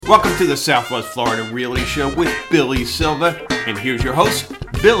Welcome to the Southwest Florida Realty Show with Billy Silva. And here's your host,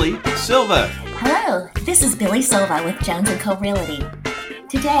 Billy Silva. Hello, this is Billy Silva with Jones & Co. Realty.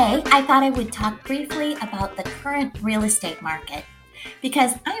 Today, I thought I would talk briefly about the current real estate market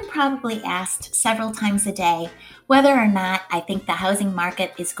because I am probably asked several times a day whether or not I think the housing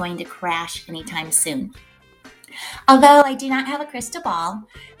market is going to crash anytime soon. Although I do not have a crystal ball,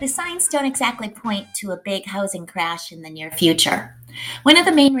 the signs don't exactly point to a big housing crash in the near future. One of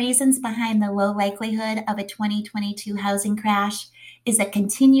the main reasons behind the low likelihood of a 2022 housing crash is a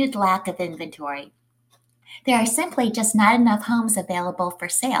continued lack of inventory. There are simply just not enough homes available for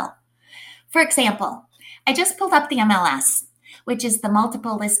sale. For example, I just pulled up the MLS, which is the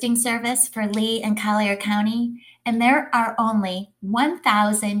multiple listing service for Lee and Collier County, and there are only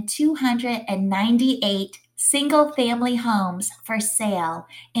 1,298 single-family homes for sale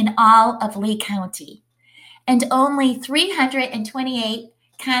in all of Lee County, and only 328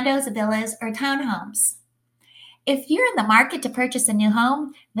 condos, villas, or townhomes. If you're in the market to purchase a new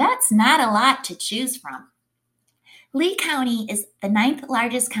home, that's not a lot to choose from. Lee County is the 9th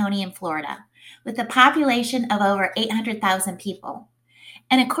largest county in Florida, with a population of over 800,000 people.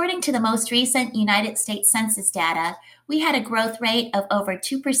 And according to the most recent United States Census data, we had a growth rate of over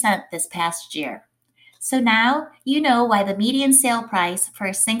 2% this past year. So now you know why the median sale price for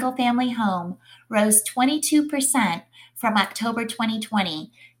a single-family home rose 22% from October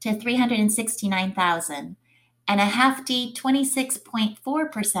 2020 to $369,000, and a hefty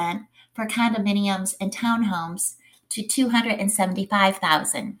 26.4% for condominiums and townhomes to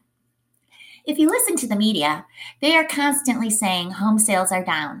 $275,000. If you listen to the media, they are constantly saying home sales are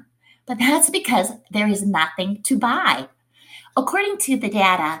down, but that's because there is nothing to buy. According to the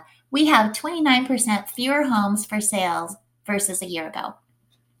data, we have 29% fewer homes for sales versus a year ago.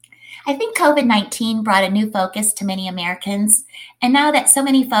 I think COVID-19 brought a new focus to many Americans, and now that so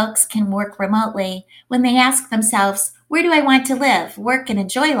many folks can work remotely, when they ask themselves, where do I want to live, work, and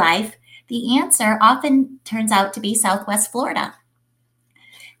enjoy life, the answer often turns out to be Southwest Florida.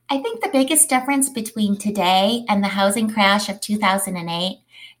 I think the biggest difference between today and the housing crash of 2008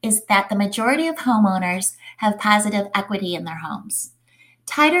 is that the majority of homeowners have positive equity in their homes.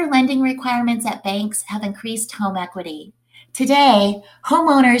 Tighter lending requirements at banks have increased home equity. Today,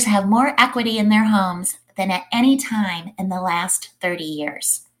 homeowners have more equity in their homes than at any time in the last 30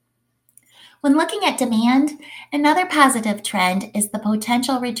 years. When looking at demand, another positive trend is the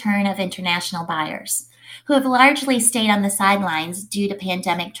potential return of international buyers, who have largely stayed on the sidelines due to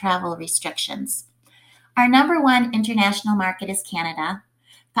pandemic travel restrictions. Our number one international market is Canada,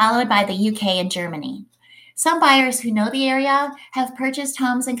 followed by the UK and Germany. Some buyers who know the area have purchased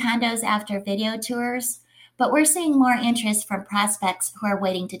homes and condos after video tours, but we're seeing more interest from prospects who are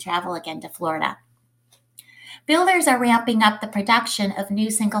waiting to travel again to Florida. Builders are ramping up the production of new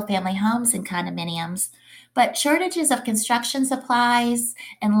single-family homes and condominiums, but shortages of construction supplies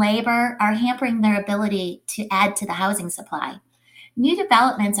and labor are hampering their ability to add to the housing supply. New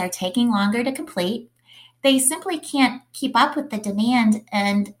developments are taking longer to complete. They simply can't keep up with the demand,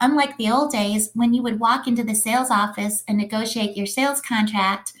 and unlike the old days when you would walk into the sales office and negotiate your sales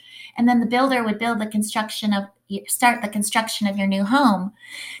contract, and then the builder would start the construction of your new home,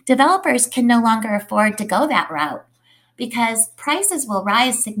 developers can no longer afford to go that route because prices will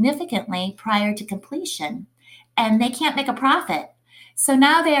rise significantly prior to completion, and they can't make a profit. So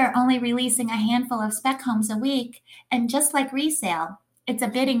now they are only releasing a handful of spec homes a week, and just like resale, it's a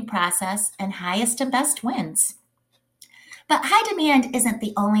bidding process, and highest and best wins. But high demand isn't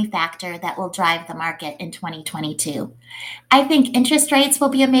the only factor that will drive the market in 2022. I think interest rates will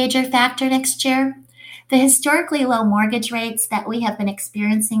be a major factor next year. The historically low mortgage rates that we have been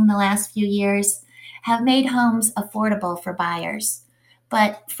experiencing the last few years have made homes affordable for buyers.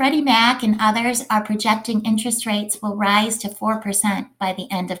 But Freddie Mac and others are projecting interest rates will rise to 4% by the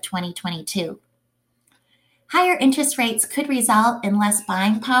end of 2022. Higher interest rates could result in less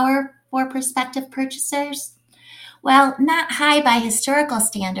buying power for prospective purchasers. While not high by historical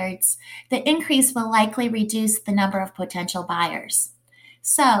standards, the increase will likely reduce the number of potential buyers.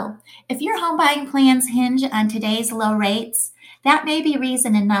 So, if your home buying plans hinge on today's low rates, that may be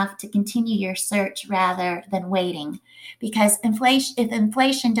reason enough to continue your search rather than waiting, because if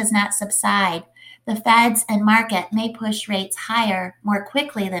inflation does not subside, the Feds and market may push rates higher more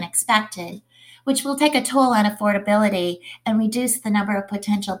quickly than expected, which will take a toll on affordability and reduce the number of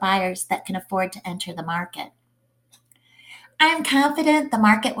potential buyers that can afford to enter the market. I am confident the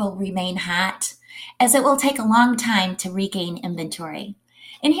market will remain hot, as it will take a long time to regain inventory.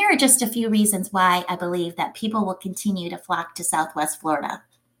 And here are just a few reasons why I believe that people will continue to flock to Southwest Florida.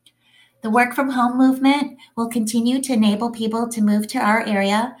 The work from home movement will continue to enable people to move to our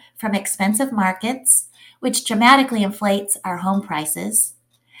area from expensive markets, which dramatically inflates our home prices.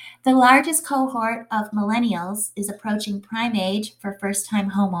 The largest cohort of millennials is approaching prime age for first-time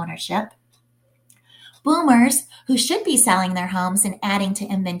home ownership. Boomers, who should be selling their homes and adding to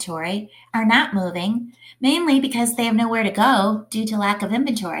inventory, are not moving, mainly because they have nowhere to go due to lack of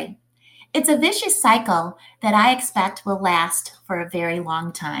inventory. It's a vicious cycle that I expect will last for a very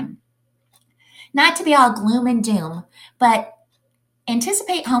long time. Not to be all gloom and doom, but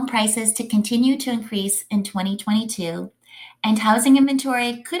anticipate home prices to continue to increase in 2022, and housing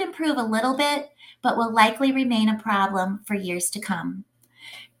inventory could improve a little bit, but will likely remain a problem for years to come.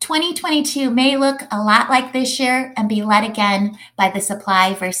 2022 may look a lot like this year and be led again by the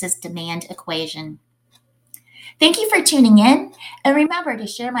supply versus demand equation. Thank you for tuning in, and remember to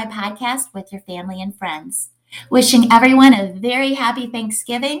share my podcast with your family and friends. Wishing everyone a very happy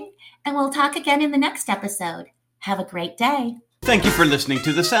Thanksgiving, and we'll talk again in the next episode. Have a great day. Thank you for listening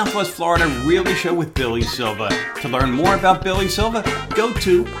to the Southwest Florida Realty Show with Billy Silva. To learn more about Billy Silva, go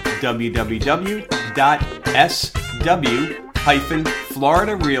to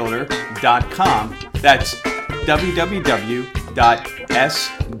www.sw-floridarealtor.com. That's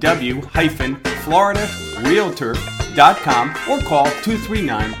www.sw-floridarealtor.com or call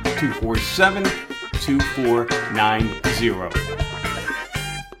 239-247-2490.